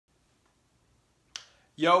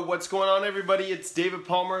Yo, what's going on, everybody? It's David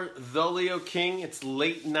Palmer, the Leo King. It's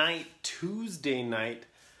late night, Tuesday night,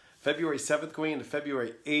 February 7th, going into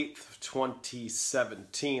February 8th of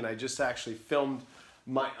 2017. I just actually filmed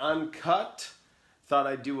my uncut. Thought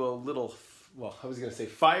I'd do a little, well, I was going to say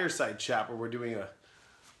fireside chat, but we're doing a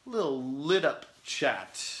little lit up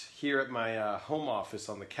chat here at my home office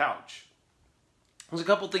on the couch. There's a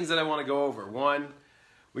couple things that I want to go over. One,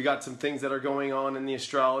 we got some things that are going on in the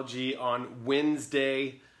astrology on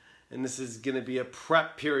Wednesday, and this is going to be a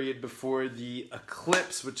prep period before the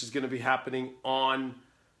eclipse, which is going to be happening on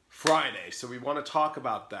Friday. So we want to talk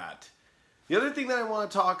about that. The other thing that I want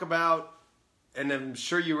to talk about, and I'm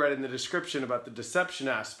sure you read in the description about the deception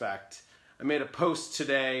aspect, I made a post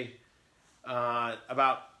today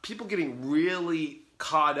about people getting really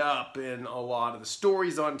caught up in a lot of the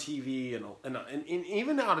stories on TV and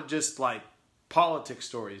even out of just like politics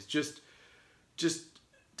stories, just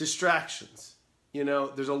distractions. You know,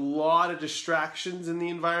 there's a lot of distractions in the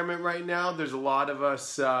environment right now. There's a lot of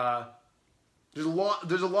us, there's a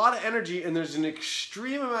lot of energy, and there's an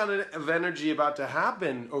extreme amount of energy about to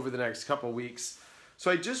happen over the next couple weeks. So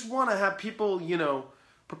I just want to have people, you know,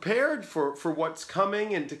 prepared for what's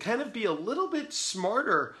coming and to kind of be a little bit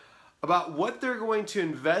smarter about what they're going to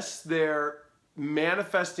invest their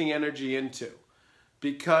manifesting energy into.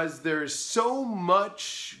 Because there's so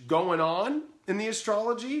much going on in the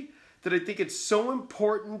astrology that I think it's so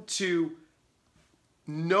important to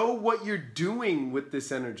know what you're doing with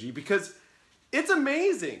this energy, because it's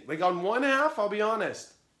amazing. Like, on one half, I'll be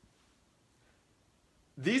honest,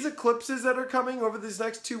 these eclipses that are coming over these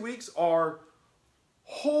next 2 weeks are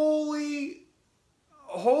well,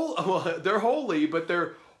 they're holy, but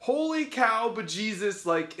they're holy cow bejesus,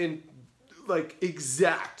 like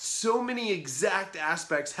exact, so many exact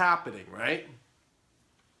aspects happening, right?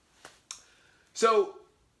 So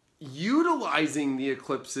utilizing the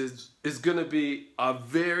eclipses is going to be a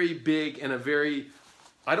very big and a very,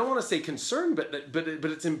 I don't want to say concern, but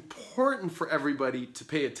it's important for everybody to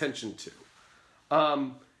pay attention to.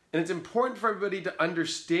 And it's important for everybody to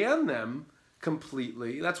understand them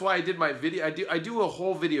completely. That's why I did my video. I do a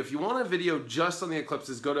whole video. If you want a video just on the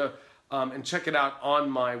eclipses, go to and check it out on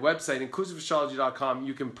my website, inclusiveastrology.com.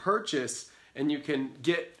 You can purchase and you can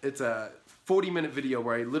get, it's a 40-minute video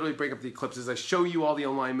where I literally break up the eclipses. I show you all the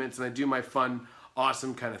alignments and I do my fun,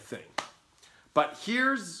 awesome kind of thing. But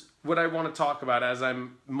here's what I want to talk about as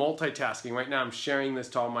I'm multitasking. Right now I'm sharing this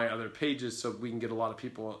to all my other pages so we can get a lot of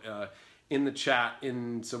people in the chat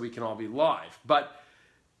so we can all be live. But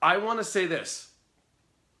I want to say this.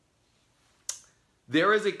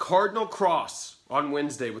 There is a cardinal cross on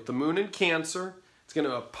Wednesday with the moon in Cancer. It's going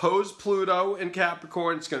to oppose Pluto in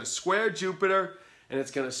Capricorn. It's going to square Jupiter, and it's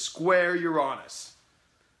going to square Uranus.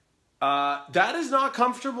 That is not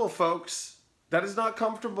comfortable, folks. That is not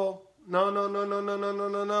comfortable.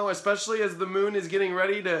 No. Especially as the moon is getting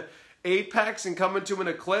ready to apex and come into an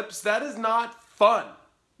eclipse. That is not fun.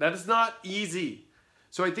 That is not easy.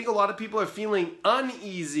 So I think a lot of people are feeling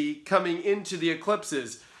uneasy coming into the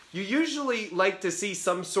eclipses. You usually like to see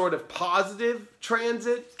some sort of positive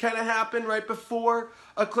transit kind of happen right before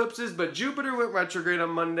eclipses, but Jupiter went retrograde on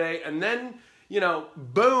Monday, and then, you know,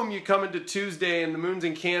 boom, you come into Tuesday and the moon's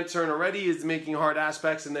in Cancer and already is making hard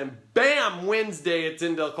aspects, and then bam, Wednesday it's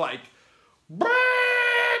into like,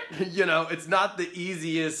 you know, it's not the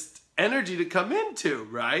easiest energy to come into,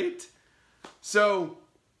 right? So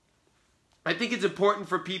I think it's important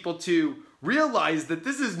for people to realize that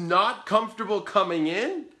this is not comfortable coming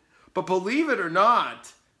in. But believe it or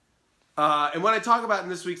not, and what I talk about in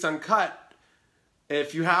this week's Uncut,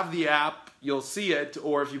 if you have the app, you'll see it,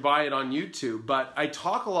 or if you buy it on YouTube. But I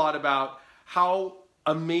talk a lot about how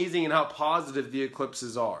amazing and how positive the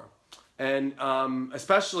eclipses are. And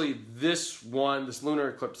especially this lunar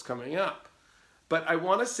eclipse coming up. But I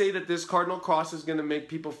want to say that this cardinal cross is going to make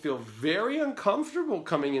people feel very uncomfortable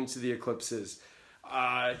coming into the eclipses.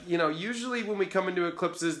 You know, usually when we come into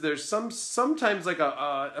eclipses, there's sometimes like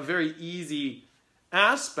a very easy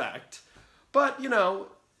aspect, but you know,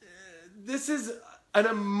 this is an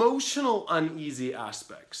emotional uneasy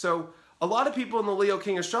aspect. So a lot of people in the Leo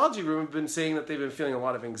King astrology room have been saying that they've been feeling a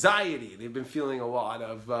lot of anxiety. They've been feeling a lot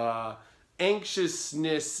of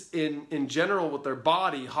anxiousness in general with their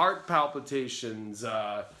body, heart palpitations,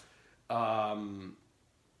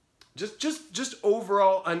 just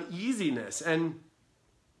overall uneasiness. And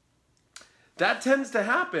that tends to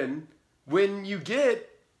happen when you get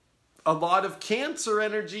a lot of Cancer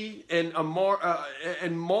energy and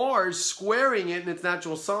Mars squaring it in its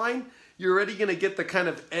natural sign. You're already going to get the kind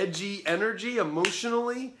of edgy energy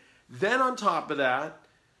emotionally. Then on top of that,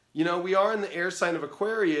 You know, we are in the air sign of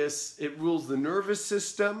Aquarius. It rules the nervous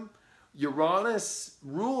system. Uranus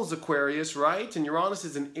rules Aquarius, right? And Uranus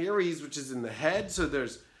is in Aries, which is in the head. So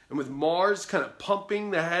and with Mars kind of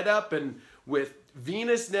pumping the head up, and with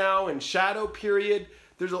Venus now in shadow period,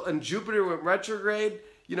 and Jupiter went retrograde.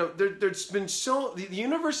 You know, there's been the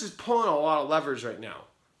universe is pulling a lot of levers right now,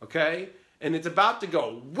 okay? And it's about to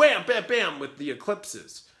go wham, bam, bam with the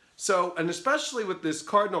eclipses. So, and especially with this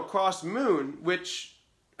cardinal cross moon, which,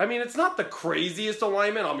 I mean, it's not the craziest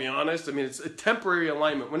alignment, I'll be honest. I mean, it's a temporary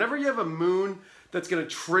alignment. Whenever you have a moon that's going to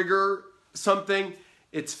trigger something,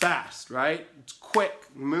 it's fast, right? It's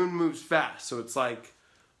quick. The moon moves fast. So it's like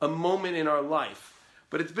a moment in our life.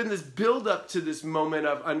 But it's been this build up to this moment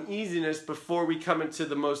of uneasiness before we come into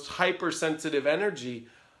the most hypersensitive energy,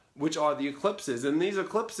 which are the eclipses. And these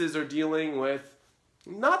eclipses are dealing with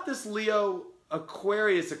not this Leo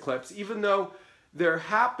Aquarius eclipse, even though they're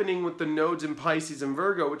happening with the nodes in Pisces and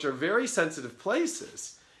Virgo, which are very sensitive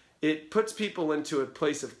places. It puts people into a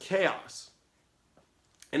place of chaos.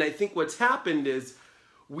 And I think what's happened is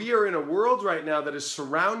we are in a world right now that is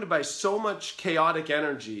surrounded by so much chaotic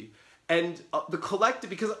energy. And the collective,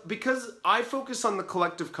 because I focus on the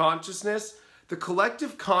collective consciousness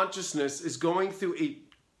is going through a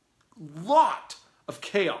lot of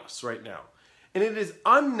chaos right now. And it is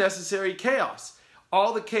unnecessary chaos.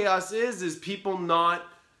 All the chaos is people not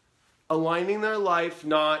aligning their life,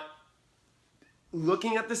 not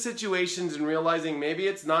looking at the situations and realizing maybe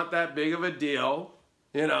it's not that big of a deal.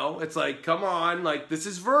 You know, it's like, come on, like, this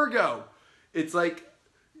is Virgo. It's like,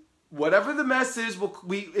 whatever the mess is,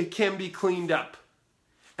 it can be cleaned up.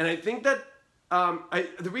 And I think that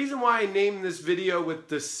the reason why I named this video with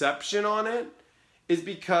deception on it is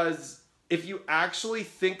because if you actually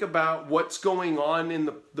think about what's going on in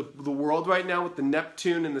the world right now with the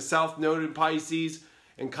Neptune and the South Node in Pisces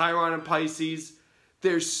and Chiron in Pisces,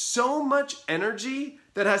 there's so much energy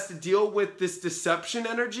that has to deal with this deception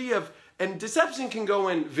energy and deception can go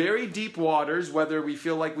in very deep waters, whether we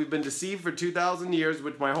feel like we've been deceived for 2,000 years,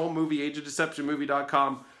 which my whole movie,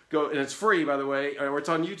 ageofdeceptionmovie.com, and it's free, by the way, or it's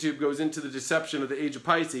on YouTube, goes into the deception of the age of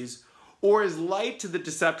Pisces, or as light to the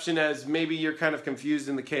deception as maybe you're kind of confused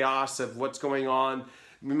in the chaos of what's going on.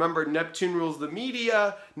 Remember, Neptune rules the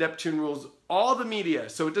media. Neptune rules all the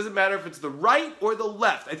media. So it doesn't matter if it's the right or the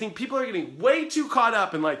left. I think people are getting way too caught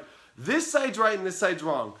up in like, this side's right and this side's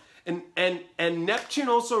wrong. And Neptune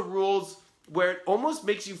also rules where it almost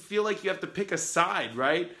makes you feel like you have to pick a side,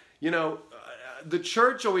 right? You know, the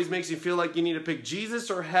church always makes you feel like you need to pick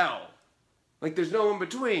Jesus or hell. Like there's no in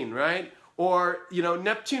between, right? Or, you know,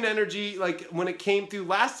 Neptune energy, like when it came through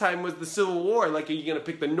last time was the Civil War. Like, are you going to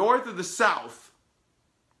pick the North or the South?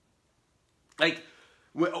 Like,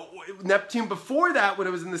 Neptune before that, when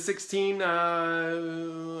it was in the I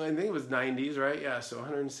think it was 90s, right? Yeah, so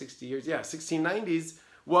 160 years. Yeah, 1690s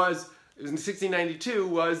was, in 1692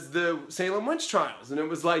 was the Salem witch trials. And it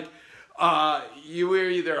was like, you were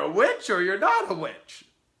either a witch or you're not a witch.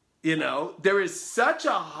 You know, there is such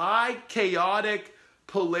a high chaotic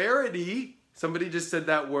polarity. Somebody just said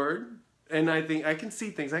that word. And I think I can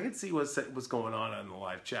see things. I can see what's going on in the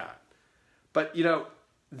live chat. But, you know,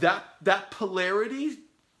 that polarity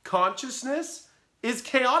consciousness is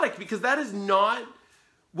chaotic because that is not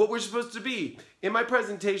what we're supposed to be. In my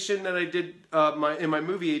presentation that I did in my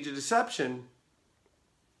movie Age of Deception,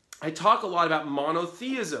 I talk a lot about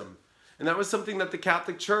monotheism. And that was something that the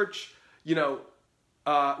Catholic Church, you know,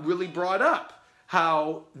 really brought up.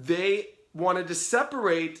 How they wanted to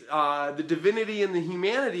separate the divinity and the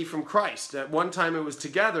humanity from Christ. At one time it was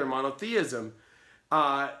together, monotheism.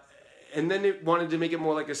 And then it wanted to make it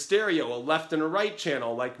more like a stereo, a left and a right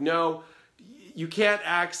channel. Like, no, you can't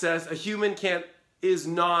access, a human is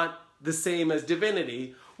not the same as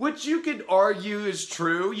divinity, which you could argue is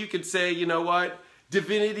true. You could say, you know what,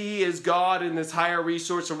 divinity is God and this higher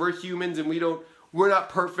resource, and we're humans and we're not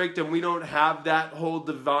perfect and we don't have that whole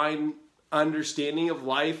divine understanding of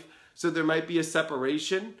life. So there might be a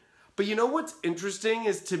separation. But you know what's interesting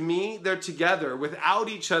is, to me, they're together. Without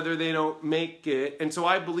each other, they don't make it. And so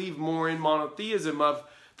I believe more in monotheism, of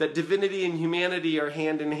that divinity and humanity are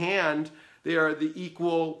hand in hand. They are the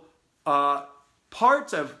equal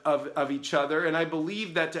parts of each other. And I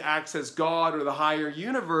believe that to access God or the higher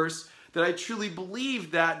universe, that I truly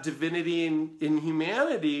believe that divinity and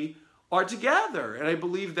humanity are together. And I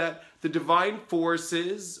believe that the divine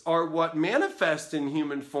forces are what manifest in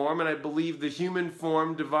human form, and I believe the human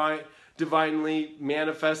form divinely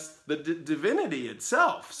manifests the divinity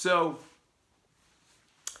itself. So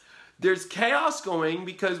there's chaos going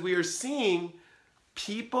because we are seeing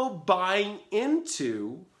people buying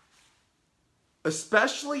into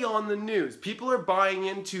especially on the news, people are buying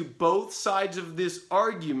into both sides of this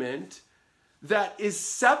argument that is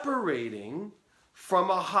separating from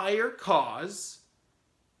a higher cause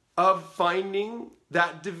of finding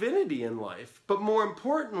that divinity in life. But more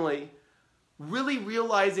importantly, really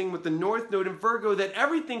realizing with the North Node in Virgo that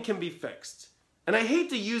everything can be fixed. And I hate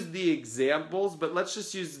to use the examples, but let's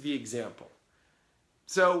just use the example.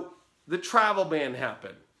 So the travel ban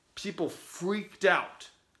happened. People freaked out.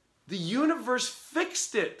 The universe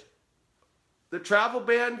fixed it. The travel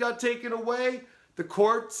ban got taken away. The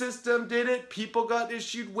court system did it. People got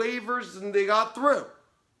issued waivers and they got through.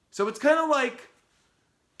 So it's kind of like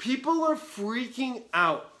people are freaking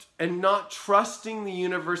out and not trusting the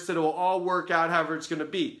universe that it will all work out however it's going to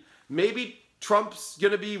be. Maybe Trump's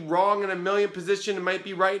going to be wrong in 1,000,000 positions and might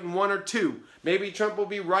be right in 1 or 2. Maybe Trump will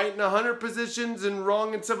be right in 100 positions and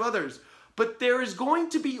wrong in some others. But there is going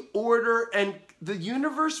to be order, and the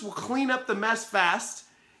universe will clean up the mess fast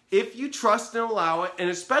if you trust and allow it, and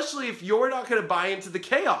especially if you're not going to buy into the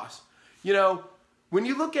chaos. You know, when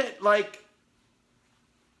you look at, like,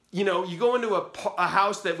 you know, you go into a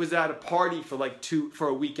house that was at a party for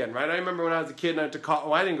a weekend, right? I remember when I was a kid and I went to college.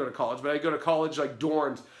 Well, I didn't go to college, but I go to college, like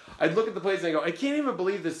dorms. I'd look at the place and I go, I can't even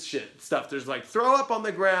believe this stuff. There's like throw up on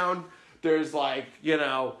the ground. There's like, you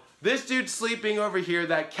know, this dude's sleeping over here.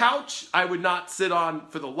 That couch I would not sit on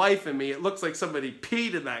for the life of me. It looks like somebody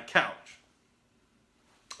peed in that couch.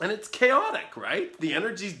 And it's chaotic, right? The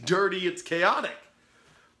energy's dirty, it's chaotic.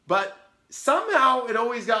 But somehow it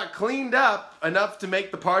always got cleaned up enough to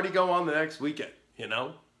make the party go on the next weekend, you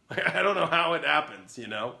know? I don't know how it happens, you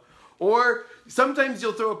know? Or sometimes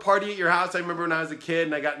you'll throw a party at your house. I remember when I was a kid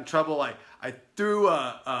and I got in trouble. I threw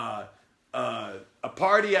a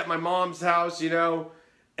party at my mom's house, you know,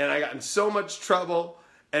 and I got in so much trouble.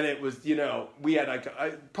 And it was, you know, we had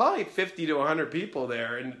like probably 50 to 100 people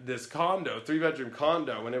there in this condo, 3-bedroom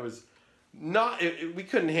condo. And it was not, we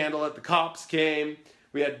couldn't handle it. The cops came.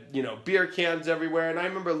 We had, you know, beer cans everywhere. And I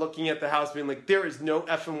remember looking at the house being like, there is no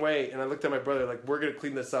effing way. And I looked at my brother like, we're going to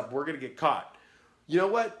clean this up. We're going to get caught. You know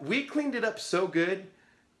what? We cleaned it up so good.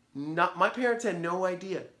 My parents had no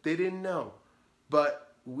idea. They didn't know.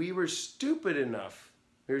 But we were stupid enough.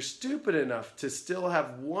 We were stupid enough to still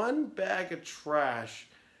have one bag of trash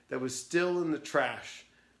that was still in the trash.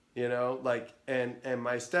 You know, like, and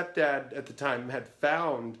my stepdad at the time had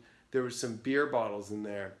found there was some beer bottles in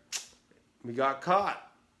there. We got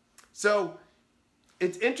caught. So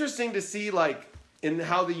it's interesting to see, like, in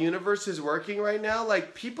how the universe is working right now.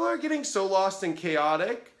 Like, people are getting so lost and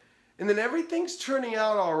chaotic, and then everything's turning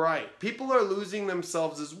out all right. People are losing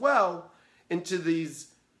themselves as well into these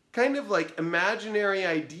kind of like imaginary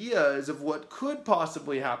ideas of what could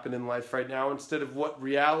possibly happen in life right now instead of what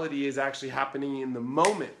reality is actually happening in the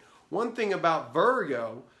moment. One thing about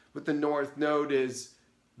Virgo with the North Node is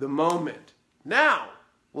the moment. Now,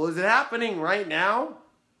 well, is it happening right now?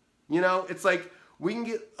 You know, it's like we can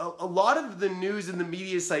get a lot of the news in the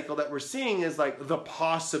media cycle that we're seeing is like the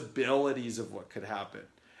possibilities of what could happen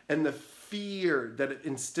and the fear that it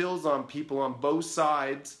instills on people on both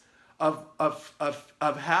sides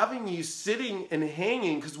of having you sitting and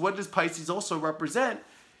hanging, because what does Pisces also represent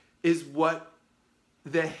is what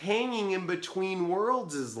the hanging in between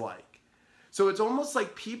worlds is like. So it's almost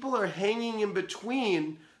like people are hanging in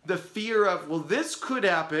between the fear of, well, this could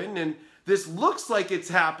happen and this looks like it's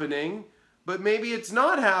happening, but maybe it's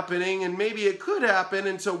not happening and maybe it could happen.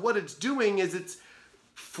 And so what it's doing is it's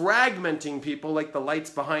fragmenting people, like the lights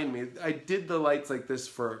behind me. I did the lights like this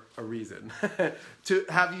for a reason. To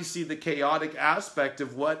have you see the chaotic aspect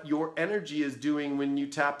of what your energy is doing when you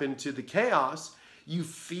tap into the chaos. You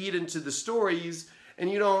feed into the stories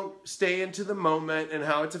and you don't stay into the moment and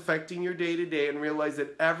how it's affecting your day-to-day and realize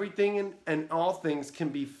that everything and all things can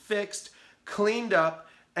be fixed, cleaned up,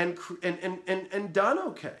 and done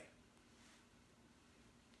okay.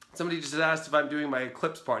 Somebody just asked if I'm doing my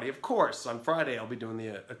Eclipse party. Of course, on Friday I'll be doing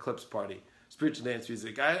the Eclipse party. Spiritual dance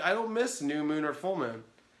music. I don't miss new moon or full moon.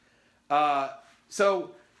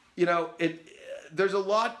 So, you know, there's a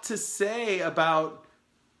lot to say about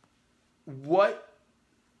what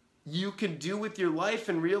you can do with your life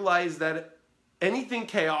and realize that anything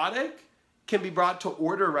chaotic can be brought to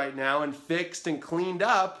order right now and fixed and cleaned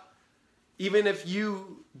up, even if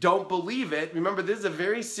you don't believe it. Remember, this is a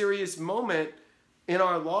very serious moment in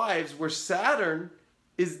our lives where Saturn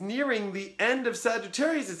is nearing the end of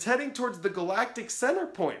Sagittarius. It's heading towards the galactic center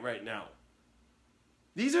point right now.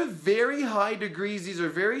 These are very high degrees. These are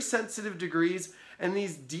very sensitive degrees. And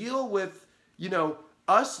these deal with, you know,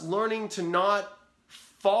 us learning to not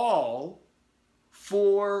fall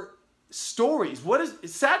for stories.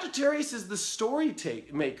 Sagittarius is the story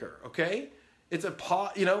maker, okay? It's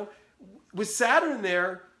you know, with Saturn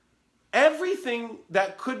there, everything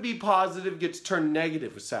that could be positive gets turned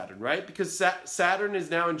negative with Saturn, right? Because Saturn is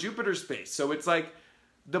now in Jupiter space. So it's like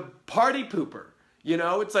the party pooper. You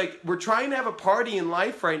know, it's like we're trying to have a party in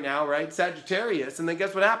life right now, right? Sagittarius. And then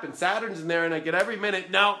guess what happens? Saturn's in there and I get every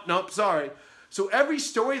minute, nope, sorry. So every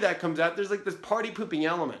story that comes out, there's like this party pooping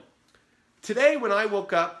element. Today when I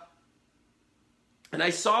woke up and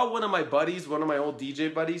I saw one of my buddies, one of my old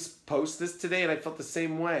DJ buddies post this today, and I felt the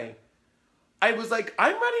same way. I was like,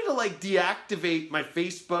 I'm ready to like deactivate my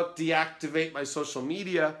Facebook, deactivate my social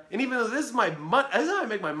media. And even though this is my money, this is how I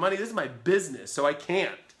make my money, this is my business, so I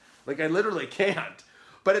can't. Like, I literally can't.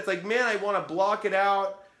 But it's like, man, I want to block it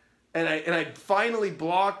out. And I finally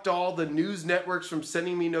blocked all the news networks from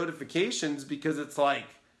sending me notifications because it's like,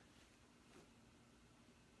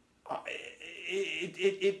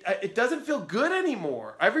 it doesn't feel good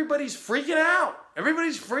anymore. Everybody's freaking out.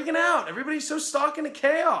 Everybody's so stuck into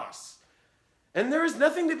chaos. And there is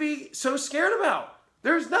nothing to be so scared about.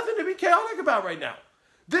 There's nothing to be chaotic about right now.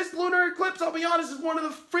 This lunar eclipse, I'll be honest, is one of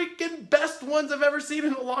the freaking best ones I've ever seen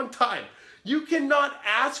in a long time. You cannot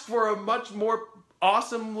ask for a much more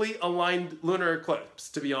awesomely aligned lunar eclipse,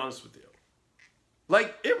 to be honest with you.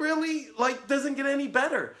 Like, it really, like, doesn't get any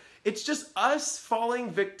better. It's just us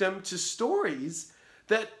falling victim to stories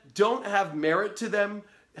that don't have merit to them,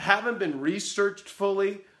 haven't been researched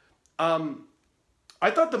fully.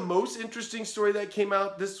 I thought the most interesting story that came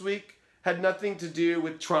out this week had nothing to do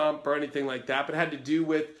with Trump or anything like that, but had to do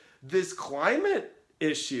with this climate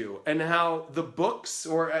issue and how the books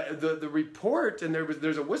or the report, and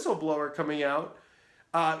there's a whistleblower coming out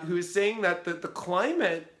who is saying that the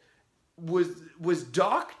climate was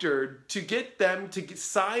doctored to get them to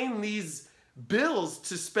sign these bills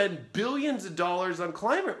to spend billions of dollars on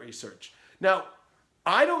climate research. Now,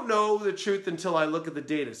 I don't know the truth until I look at the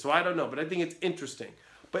data, so I don't know, but I think it's interesting.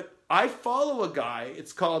 But I follow a guy,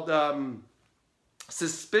 it's called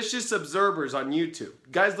Suspicious Observers on YouTube.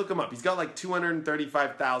 Guys, look him up. He's got like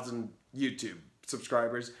 235,000 YouTube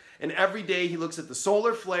subscribers. And every day he looks at the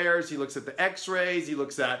solar flares, he looks at the X-rays, he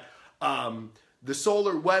looks at the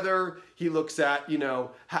solar weather, he looks at, you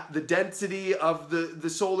know, the density of the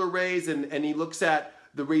solar rays, and he looks at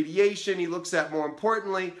the radiation. He looks at, more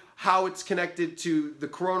importantly, how it's connected to the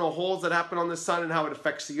coronal holes that happen on the sun and how it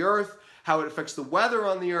affects the earth, how it affects the weather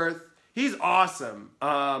on the earth. He's awesome.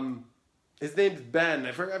 His name's Ben.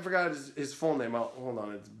 I forgot his full name. Hold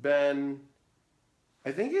on. It's Ben.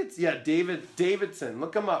 I think it's, David Davidson.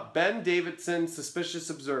 Look him up. Ben Davidson, Suspicious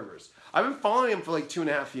Observers. I've been following him for like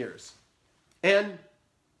 2.5 years. And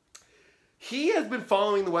he has been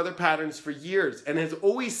following the weather patterns for years and has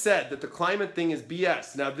always said that the climate thing is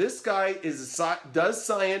BS. Now, this guy does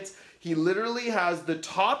science. He literally has the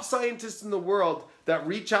top scientists in the world that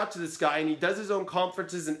reach out to this guy, and he does his own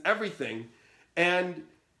conferences and everything. And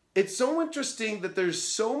it's so interesting that there's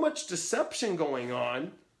so much deception going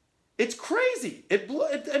on. It's crazy. It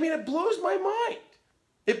blows my mind.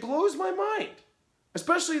 It blows my mind.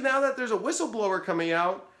 Especially now that there's a whistleblower coming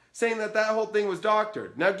out saying that whole thing was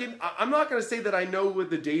doctored. Now, again, I'm not going to say that I know what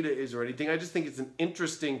the data is or anything. I just think it's an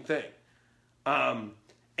interesting thing.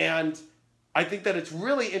 And I think that it's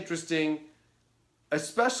really interesting,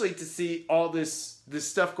 especially to see all this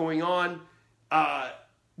stuff going on,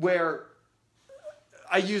 where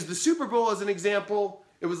I use the Super Bowl as an example.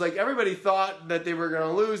 It was like everybody thought that they were going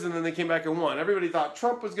to lose, and then they came back and won. Everybody thought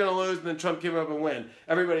Trump was going to lose, and then Trump came up and win.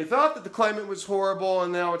 Everybody thought that the climate was horrible,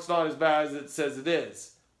 and now it's not as bad as it says it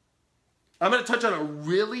is. I'm going to touch on a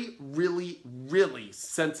really, really, really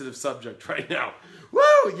sensitive subject right now. Woo!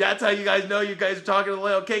 Yeah, that's how you guys know you guys are talking to the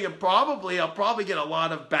Little King, and I'll probably get a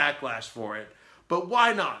lot of backlash for it. But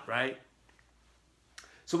why not, right?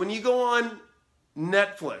 So when you go on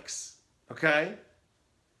Netflix, okay,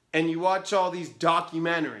 and you watch all these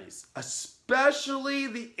documentaries, especially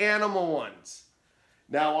the animal ones.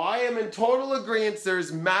 Now, I am in total agreement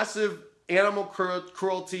there's massive animal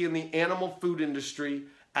cruelty in the animal food industry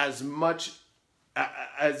as much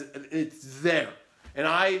as it's there.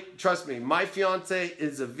 And trust me, my fiance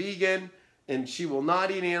is a vegan and she will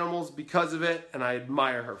not eat animals because of it, and I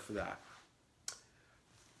admire her for that.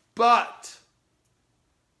 But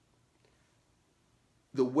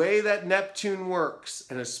the way that Neptune works,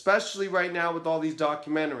 and especially right now with all these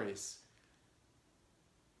documentaries,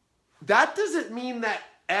 that doesn't mean that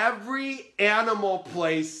every animal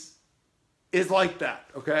place is like that,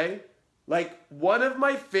 okay? Like, one of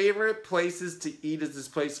my favorite places to eat is this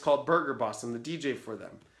place called Burger Boss. I'm the DJ for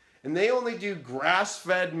them. And they only do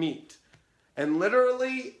grass-fed meat. And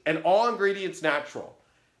literally, and all ingredients natural.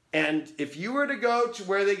 And if you were to go to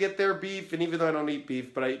where they get their beef, and even though I don't eat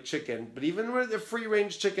beef, but I eat chicken, but even where they're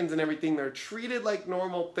free-range chickens and everything, they're treated like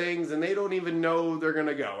normal things, and they don't even know they're going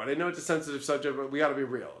to go. And I know it's a sensitive subject, but we got to be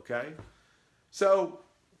real, okay? So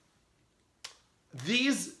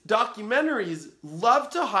these documentaries love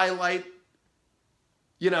to highlight,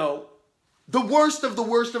 you know, the worst of the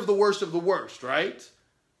worst of the worst of the worst, right?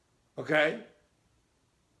 Okay?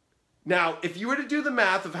 Now, if you were to do the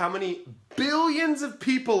math of how many billions of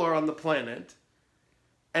people are on the planet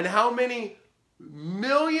and how many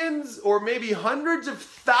millions or maybe hundreds of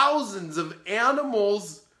thousands of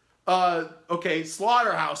animals,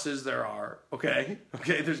 slaughterhouses there are, okay,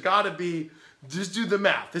 there's got to be, just do the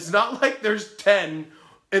math. It's not like there's 10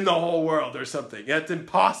 in the whole world or something. That's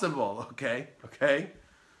impossible, okay?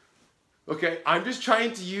 I'm just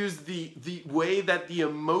trying to use the way that the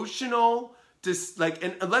emotional,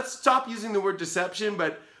 and let's stop using the word deception,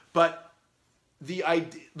 but the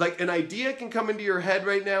idea, like an idea can come into your head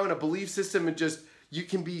right now in a belief system, and just, you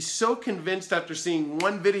can be so convinced after seeing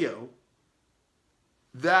one video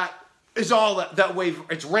that is all that way,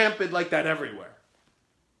 it's rampant like that everywhere.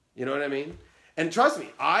 You know what I mean? And trust me,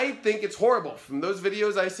 I think it's horrible. From those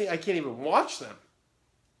videos I see, I can't even watch them,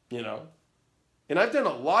 you know? And I've done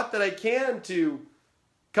a lot that I can to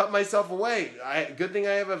cut myself away. Good thing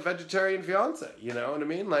I have a vegetarian fiance, you know what I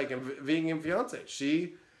mean? Like a vegan fiance.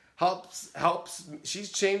 She helps,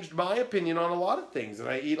 she's changed my opinion on a lot of things. And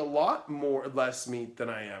I eat a lot less meat than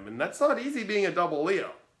I am. And that's not easy being a double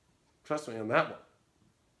Leo. Trust me on that one.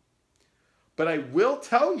 But I will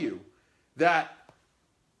tell you that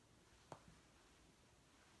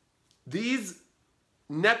these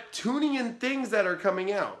Neptunian things that are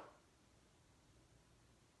coming out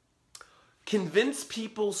convince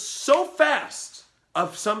people so fast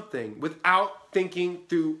of something without thinking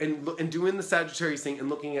through and doing the Sagittarius thing and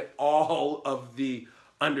looking at all of the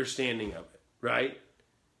understanding of it, right?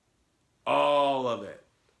 All of it.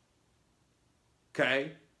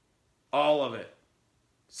 Okay? All of it.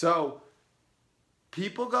 So,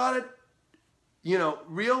 people gotta,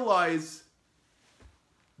 realize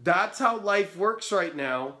that's how life works right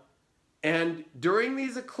now. And during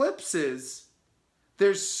these eclipses,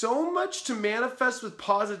 there's so much to manifest with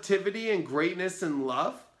positivity and greatness and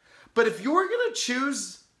love. But if you're going to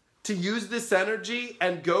choose to use this energy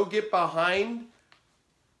and go get behind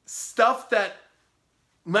stuff that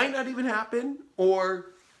might not even happen, or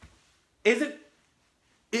is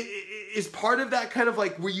part of that kind of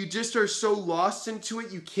like where you just are so lost into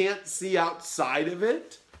it you can't see outside of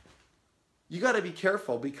it, you got to be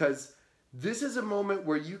careful, because this is a moment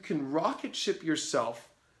where you can rocket ship yourself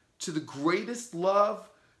to the greatest love,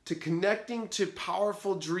 to connecting to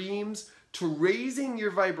powerful dreams, to raising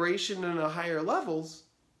your vibration in a higher levels,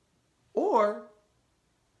 or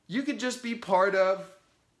you could just be part of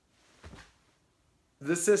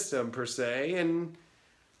the system per se and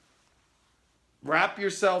wrap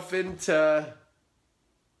yourself into,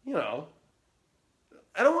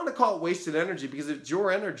 I don't want to call it wasted energy, because it's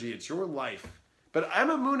your energy, it's your life. But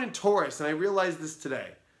I'm a moon in Taurus, and I realized this today.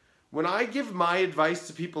 When I give my advice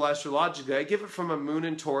to people astrologically, I give it from a moon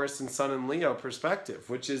in Taurus and sun in Leo perspective,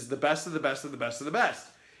 which is the best of the best of the best of the best.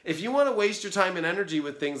 If you want to waste your time and energy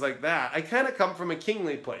with things like that, I kind of come from a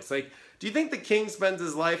kingly place. Like, do you think the king spends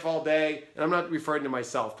his life all day, and I'm not referring to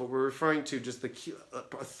myself, but we're referring to just a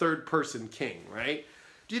third person king, right?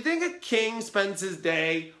 Do you think a king spends his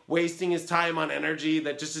day wasting his time on energy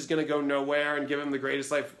that just is going to go nowhere and give him the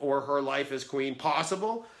greatest life or her life as queen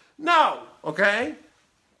possible? No, okay?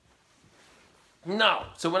 No.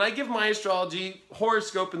 So when I give my astrology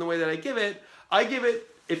horoscope in the way that I give it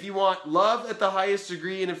if you want love at the highest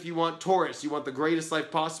degree, and if you want Taurus, you want the greatest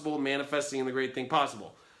life possible, manifesting in the great thing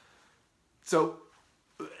possible. So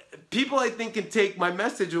people, I think, can take my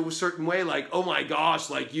message a certain way, like, oh my gosh,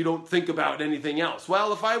 like you don't think about anything else.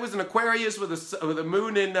 Well, if I was an Aquarius with a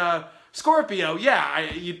moon in Scorpio, yeah,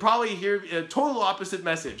 you'd probably hear a total opposite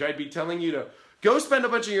message. I'd be telling you to go spend a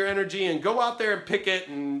bunch of your energy and go out there and pick it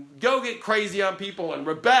and go get crazy on people and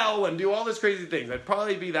rebel and do all these crazy things. I'd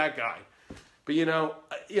probably be that guy. But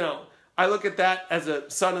I look at that as a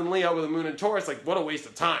sun in Leo with a moon in Taurus, like what a waste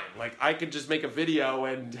of time. Like I could just make a video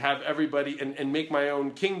and have everybody and make my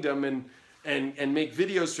own kingdom and make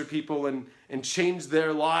videos for people and change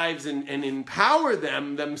their lives and empower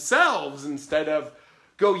themselves, instead of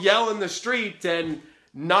go yell in the street and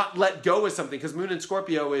not let go of something. Because moon in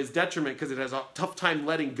Scorpio is detriment because it has a tough time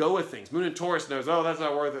letting go of things. Moon in Taurus knows, oh, that's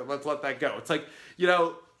not worth it, let's let that go. It's like,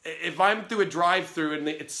 if I'm through a drive-through and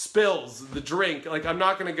it spills the drink, like I'm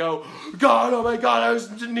not going to go, God, oh my God, I was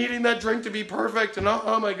needing that drink to be perfect, and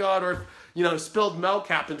oh my God, or if, spilled milk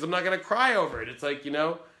happens, I'm not going to cry over it. It's like,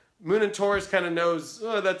 Moon in Taurus kind of knows,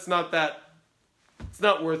 oh, it's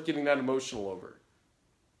not worth getting that emotional over.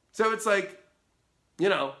 So it's like, you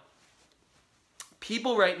know,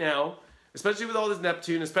 people right now, especially with all this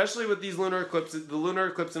Neptune, especially with these lunar eclipses, the lunar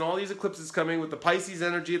eclipse and all these eclipses coming with the Pisces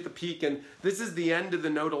energy at the peak, and this is the end of the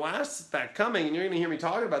natal aspect coming, and you're going to hear me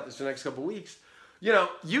talking about this for the next couple of weeks. You know,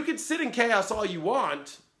 you can sit in chaos all you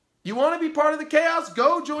want. You want to be part of the chaos?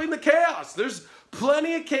 Go join the chaos. There's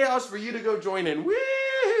plenty of chaos for you to go join in.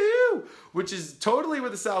 Woo! Which is totally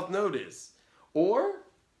where the South Node is. Or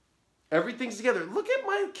everything's together. Look at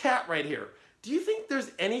my cat right here. Do you think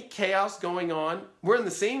there's any chaos going on? We're in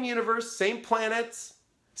the same universe, same planets,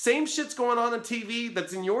 same shit's going on TV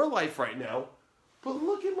that's in your life right now. But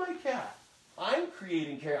look at my cat. I'm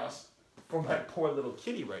creating chaos for my poor little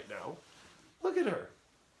kitty right now. Look at her.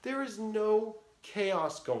 There is no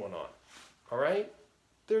chaos going on. All right?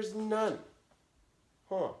 There's none.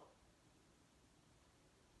 Huh.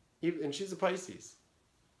 And she's a Pisces.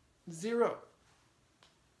 Zero.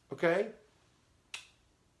 Okay?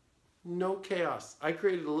 No chaos. I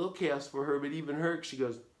created a little chaos for her, but even her, she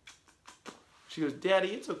goes, Daddy,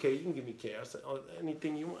 it's okay. You can give me chaos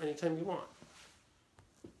anything you want, anytime you want.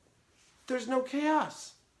 There's no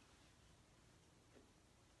chaos.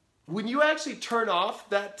 When you actually turn off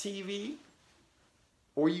that TV,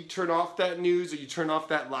 or you turn off that news, or you turn off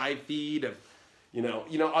that live feed of, you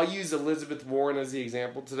know, I'll use Elizabeth Warren as the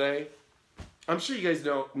example today. I'm sure you guys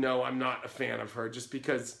know I'm not a fan of her just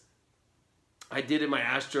because I did in my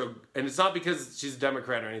astro, and it's not because she's a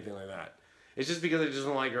Democrat or anything like that. It's just because I just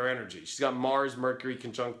don't like her energy. She's got Mars, Mercury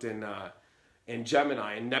conjunct in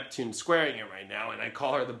Gemini, and Neptune squaring it right now, and I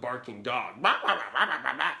call her the barking dog.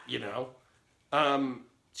 You know? I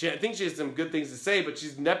think she has some good things to say, but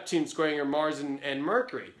she's Neptune squaring her Mars and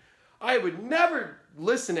Mercury. I would never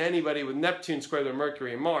listen to anybody with Neptune square their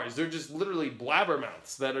Mercury and Mars. They're just literally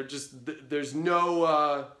blabbermouths that are just, there's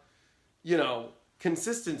no, you know,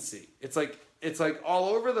 consistency. It's like all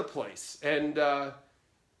over the place. And,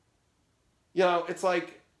 you know, it's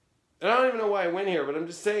like, and I don't even know why I went here, but I'm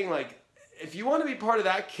just saying, like, if you want to be part of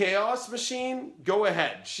that chaos machine, go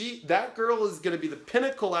ahead. That girl is going to be the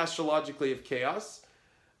pinnacle astrologically of chaos.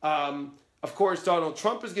 Of course, Donald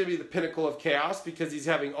Trump is going to be the pinnacle of chaos because he's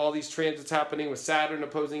having all these transits happening with Saturn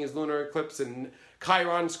opposing his lunar eclipse and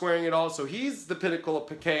Chiron squaring it all. So he's the pinnacle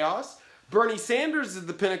of chaos. Bernie Sanders is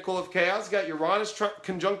the pinnacle of chaos. Got Uranus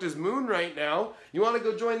conjunct his moon right now. You want to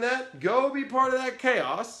go join that? Go be part of that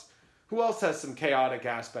chaos. Who else has some chaotic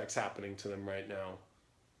aspects happening to them right now?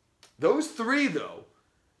 Those three, though,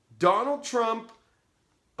 Donald Trump,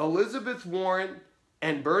 Elizabeth Warren,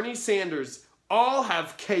 and Bernie Sanders all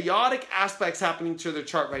have chaotic aspects happening to their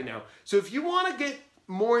chart right now. So if you want to get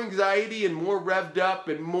more anxiety and more revved up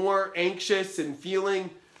and more anxious and feeling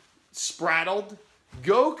spraddled,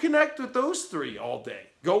 go connect with those three all day.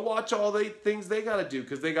 Go watch all the things they got to do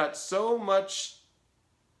because they got so much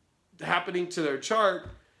happening to their chart,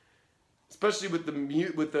 especially with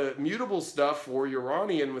the mutable stuff or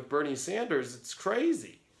Uranian with Bernie Sanders. It's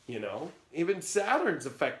crazy, you know. Even Saturn's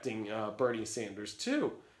affecting Bernie Sanders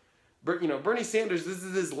too. But, you know, Bernie Sanders, this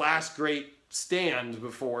is his last great stand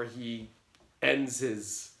before he ends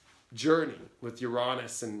his journey with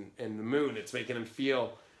Uranus and the moon. It's making him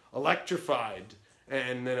feel electrified,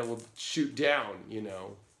 and then it will shoot down, you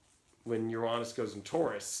know, when Uranus goes in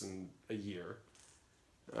Taurus in a year.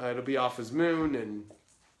 It'll be off his moon, and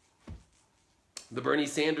the Bernie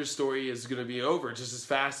Sanders story is going to be over just as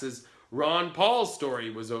fast as Ron Paul's story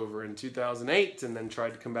was over in 2008 and then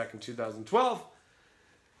tried to come back in 2012.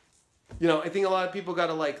 You know, I think a lot of people got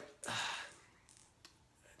to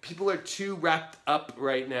people are too wrapped up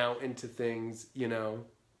right now into things, you know.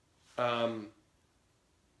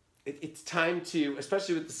 It's time to,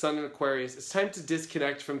 especially with the sun in Aquarius, it's time to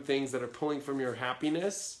disconnect from things that are pulling from your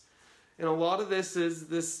happiness. And a lot of this is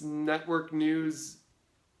this network news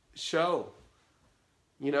show.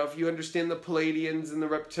 You know, if you understand the Palladians and the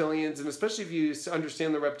Reptilians, and especially if you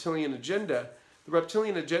understand the Reptilian agenda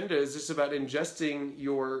is just about ingesting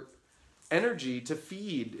your energy to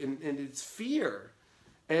feed, and it's fear.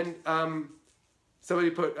 And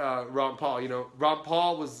somebody put Ron Paul. You know, Ron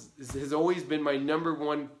Paul has always been my number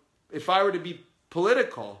one. If I were to be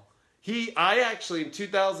political, I actually in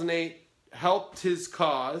 2008 helped his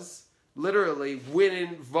cause. Literally went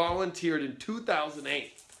in, volunteered in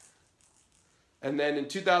 2008, and then in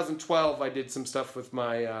 2012 I did some stuff with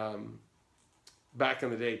my back in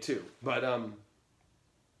the day too. But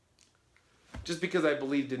just because I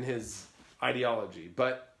believed in his ideology,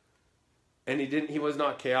 and he was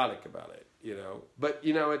not chaotic about it, you know. But,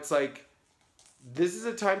 you know, it's like, this is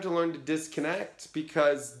a time to learn to disconnect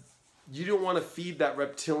because you don't want to feed that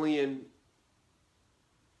reptilian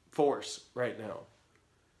force right now.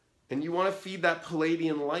 And you want to feed that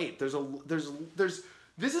Palladian light. This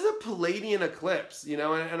is a Palladian eclipse, you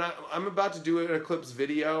know, and I'm about to do an eclipse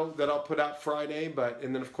video that I'll put out Friday,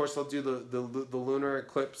 and then of course I'll do the lunar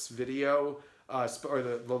eclipse video, or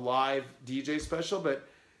the live DJ special, but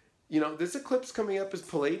you know, this eclipse coming up is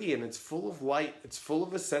Palladian. It's full of light, it's full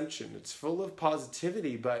of ascension, it's full of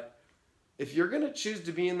positivity, but if you're going to choose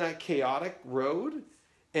to be in that chaotic road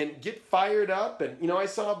and get fired up, and you know, I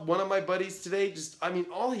saw one of my buddies today,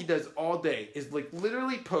 all he does all day is like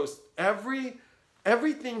literally post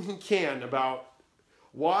everything he can about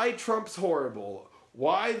why Trump's horrible,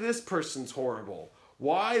 why this person's horrible,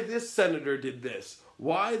 why this senator did this,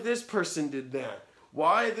 why this person did that,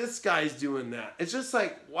 why this guy's doing that. It's just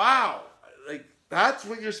like, wow, like that's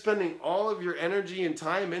what you're spending all of your energy and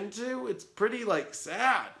time into? It's pretty like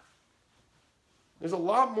sad. There's a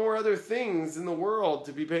lot more other things in the world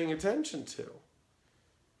to be paying attention to.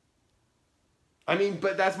 I mean,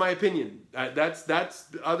 but that's my opinion. That's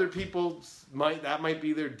other people's that might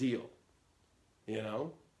be their deal, you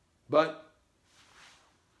know. But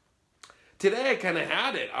today I kind of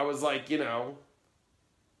had it. I was like, you know,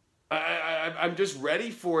 I'm just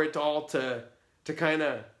ready for it all to kind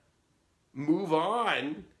of move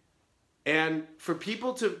on, and for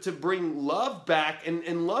people to bring love back,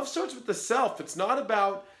 and love starts with the self. It's not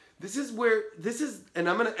about, and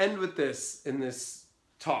I'm going to end with this in this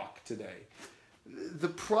talk today. The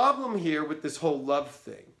problem here with this whole love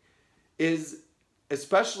thing is,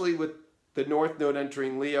 especially with the North Node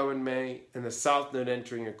entering Leo in May and the South Node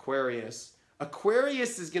entering Aquarius,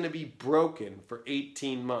 Aquarius is going to be broken for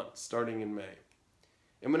 18 months starting in May.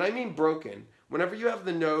 And when I mean broken, whenever you have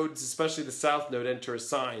the nodes, especially the South Node, enter a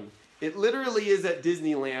sign, it literally is at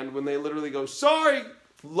Disneyland when they literally go, sorry,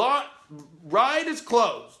 ride is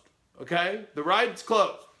closed, okay? The ride's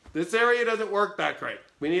closed. This area doesn't work that great.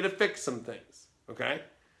 We need to fix some things, okay?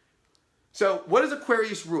 So what does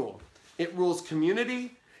Aquarius rule? It rules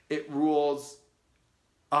community. It rules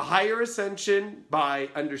a higher ascension by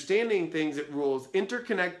understanding things. It rules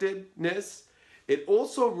interconnectedness. It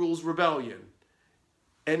also rules rebellion.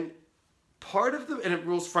 And it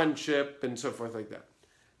rules friendship and so forth like that.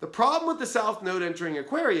 The problem with the South Node entering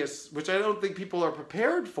Aquarius, which I don't think people are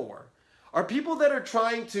prepared for, are people that are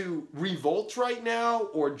trying to revolt right now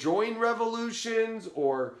or join revolutions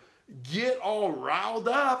or get all riled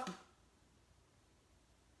up.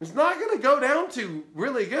 It's not going to go down to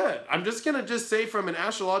really good. I'm just going to say from an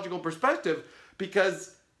astrological perspective,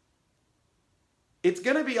 because it's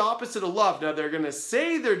going to be opposite of love. Now, they're going to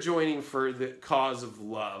say they're joining for the cause of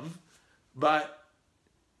love, but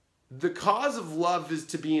the cause of love is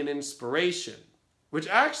to be an inspiration, which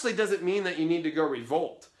actually doesn't mean that you need to go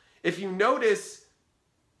revolt. If you notice,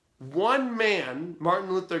 one man,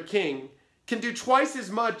 Martin Luther King, can do twice as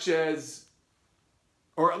much as,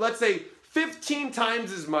 or let's say 15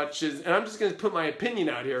 times as much as, and I'm just going to put my opinion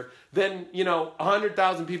out here, than,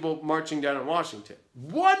 100,000 people marching down in Washington.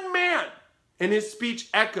 One man, and his speech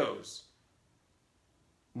echoes.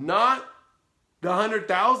 Not the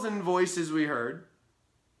 100,000 voices we heard,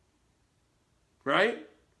 right?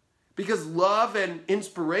 Because love and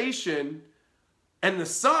inspiration and the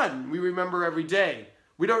sun, we remember every day.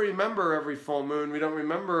 We don't remember every full moon. We don't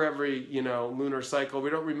remember every, lunar cycle. We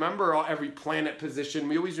don't remember every planet position.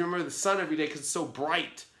 We always remember the sun every day because it's so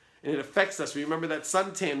bright and it affects us. We remember that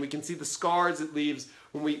suntan. We can see the scars it leaves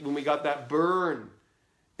when we got that burn.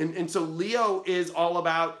 And so Leo is all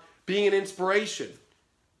about being an inspiration.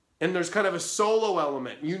 And there's kind of a solo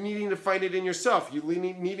element. You needing to find it in yourself. You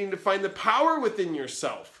needing to find the power within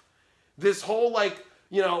yourself. This whole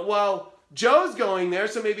Joe's going there,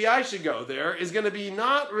 so maybe I should go there, is going to be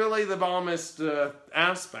not really the bombest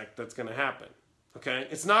aspect that's going to happen. Okay?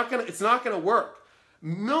 It's not going to work.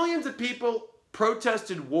 Millions of people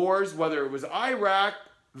protested wars, whether it was Iraq,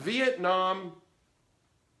 Vietnam.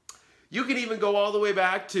 You can even go all the way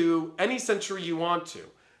back to any century you want to.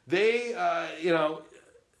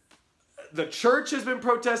 The church has been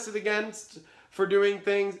protested against for doing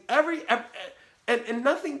things. And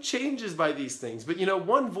nothing changes by these things. But,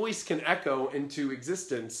 one voice can echo into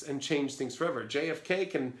existence and change things forever.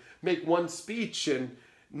 JFK can make one speech and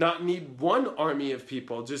not need one army of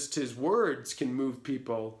people. Just his words can move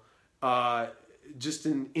people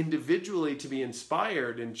individually to be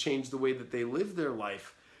inspired and change the way that they live their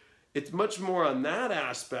life. It's much more on that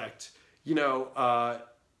aspect.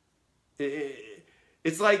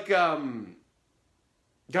 It's like,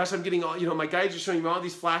 gosh, I'm getting all, my guys are showing me all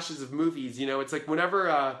these flashes of movies. It's like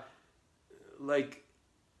whenever,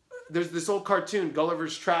 there's this old cartoon,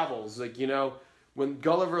 Gulliver's Travels, when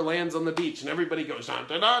Gulliver lands on the beach and everybody goes, dun,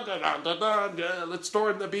 dun, dun, dun, dun, dun, dun, dun, let's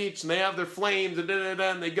storm the beach, and they have their flames, and, dun, dun,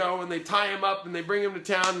 dun, and they go and they tie him up and they bring him to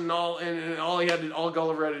town, and all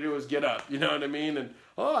Gulliver had to do was get up, you know what I mean? And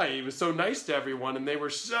he was so nice to everyone, and they were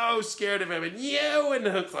so scared of him, and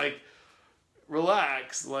it's like,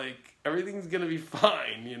 relax, like, everything's gonna be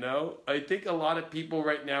fine, you know? I think a lot of people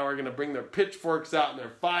right now are gonna bring their pitchforks out and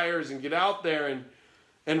their fires and get out there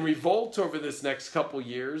and revolt over this next couple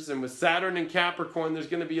years. And with Saturn and Capricorn, there's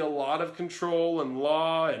going to be a lot of control and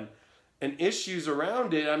law and issues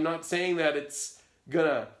around it. I'm not saying that it's going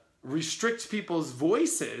to restrict people's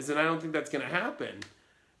voices, and I don't think that's going to happen,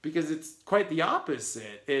 because it's quite the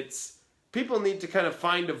opposite. It's people need to kind of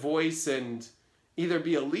find a voice and either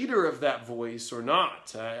be a leader of that voice or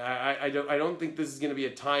not. I don't think this is going to be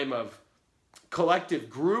a time of collective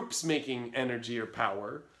groups making energy or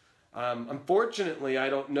power. Unfortunately, I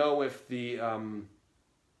don't know if the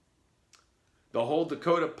whole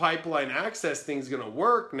Dakota pipeline access thing's going to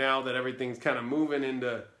work now that everything's kind of moving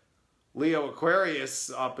into Leo Aquarius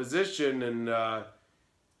opposition, and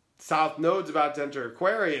South Node's about to enter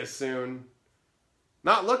Aquarius soon.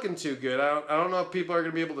 Not looking too good. I don't know if people are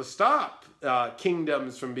going to be able to stop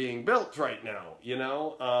kingdoms from being built right now, you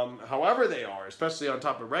know, however they are, especially on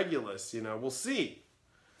top of Regulus, you know, we'll see.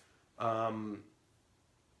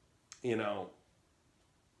 You know,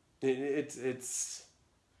 it's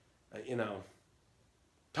you know,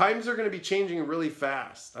 times are going to be changing really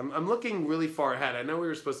fast. I'm looking really far ahead. I know we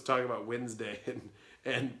were supposed to talk about Wednesday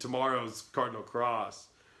and tomorrow's Cardinal Cross,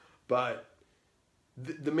 but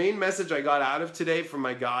the main message I got out of today from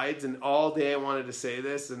my guides, and all day I wanted to say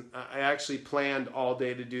this, and I actually planned all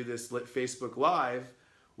day to do this Facebook Live,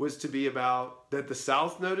 was to be about that the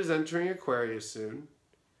South Node is entering Aquarius soon.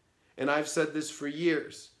 And I've said this for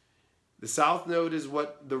years. The South Node is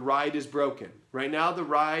what the ride is broken. Right now, the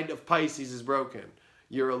ride of Pisces is broken.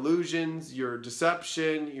 Your illusions, your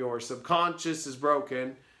deception, your subconscious is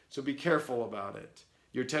broken. So be careful about it.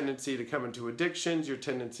 Your tendency to come into addictions, your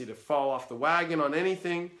tendency to fall off the wagon on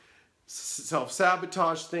anything,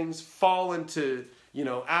 self-sabotage things, fall into, you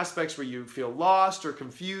know, aspects where you feel lost or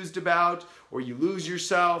confused about, or you lose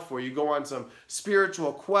yourself, or you go on some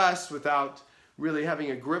spiritual quest without really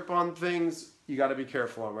having a grip on things. You got to be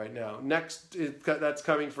careful on right now. Next, that's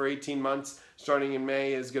coming for 18 months, starting in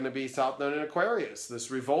May, is going to be South Node in Aquarius.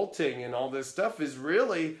 This revolting and all this stuff is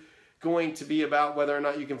really going to be about whether or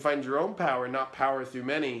not you can find your own power, not power through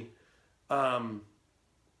many.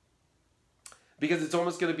 Because it's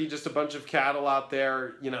almost going to be just a bunch of cattle out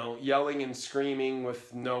there, you know, yelling and screaming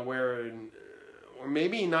with nowhere, or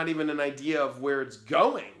maybe not even an idea of where it's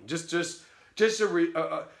going. Just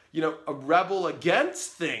a rebel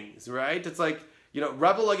against things, right? It's like, you know,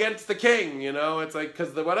 rebel against the king, you know? It's like,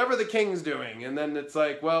 because whatever the king's doing, and then it's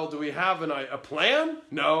like, well, do we have a plan?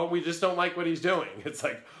 No, we just don't like what he's doing. It's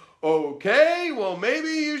like, okay, well, maybe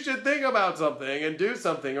you should think about something and do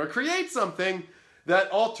something or create something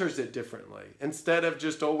that alters it differently, instead of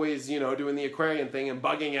just always, you know, doing the Aquarian thing and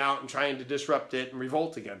bugging out and trying to disrupt it and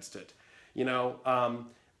revolt against it. You know,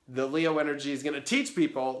 the Leo energy is going to teach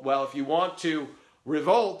people, well, if you want to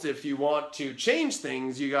revolt, if you want to change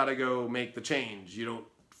things, you got to go make the change. You don't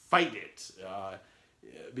fight it,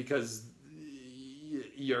 because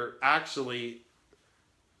you're actually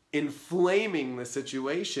inflaming the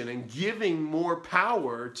situation and giving more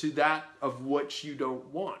power to that of which you don't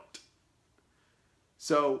want.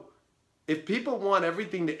 So if people want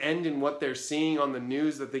everything to end in what they're seeing on the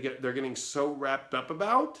news that they're getting so wrapped up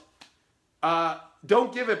about,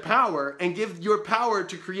 don't give it power, and give your power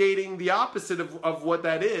to creating the opposite of what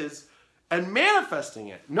that is and manifesting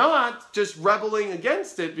it, not just rebelling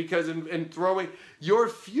against it because you're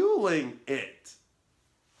fueling it.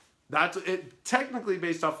 That's it, technically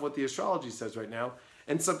based off what the astrology says right now,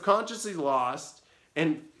 and subconsciously lost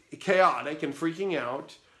and chaotic and freaking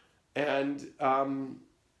out. And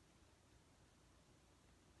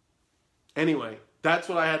anyway, that's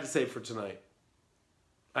what I had to say for tonight.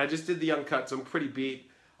 I just did the uncut, so I'm pretty beat.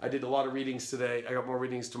 I did a lot of readings today. I got more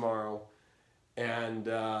readings tomorrow. And,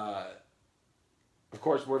 of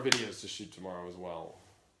course, more videos to shoot tomorrow as well.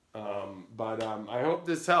 But I hope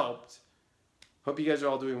this helped. Hope you guys are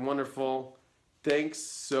all doing wonderful. Thanks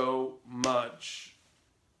so much.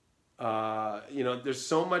 You know, there's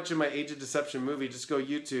so much in my Age of Deception movie. Just go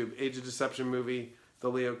YouTube, Age of Deception movie, The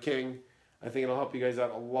Leo King. I think it'll help you guys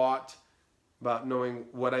out a lot about knowing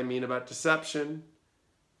what I mean about deception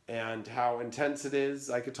and how intense it is.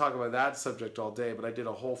 I could talk about that subject all day, but I did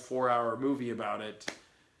a whole 4-hour movie about it,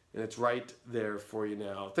 and it's right there for you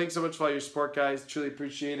now. Thanks so much for all your support, guys. Truly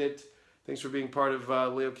appreciate it. Thanks for being part of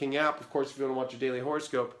Leo King app. Of course, if you want to watch your daily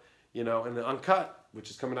horoscope, you know, and the uncut, which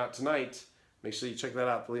is coming out tonight. Make sure you check that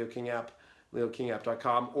out, the Leo King app,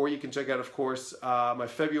 leokingapp.com. Or you can check out, of course, my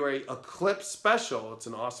February Eclipse special. It's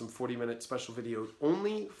an awesome 40-minute special video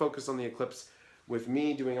only focused on the eclipse with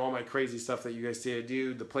me doing all my crazy stuff that you guys see I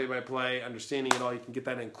do, the play-by-play, understanding it all. You can get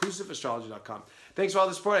that at inclusiveastrology.com. Thanks for all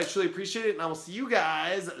the support. I truly appreciate it, and I will see you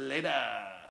guys later.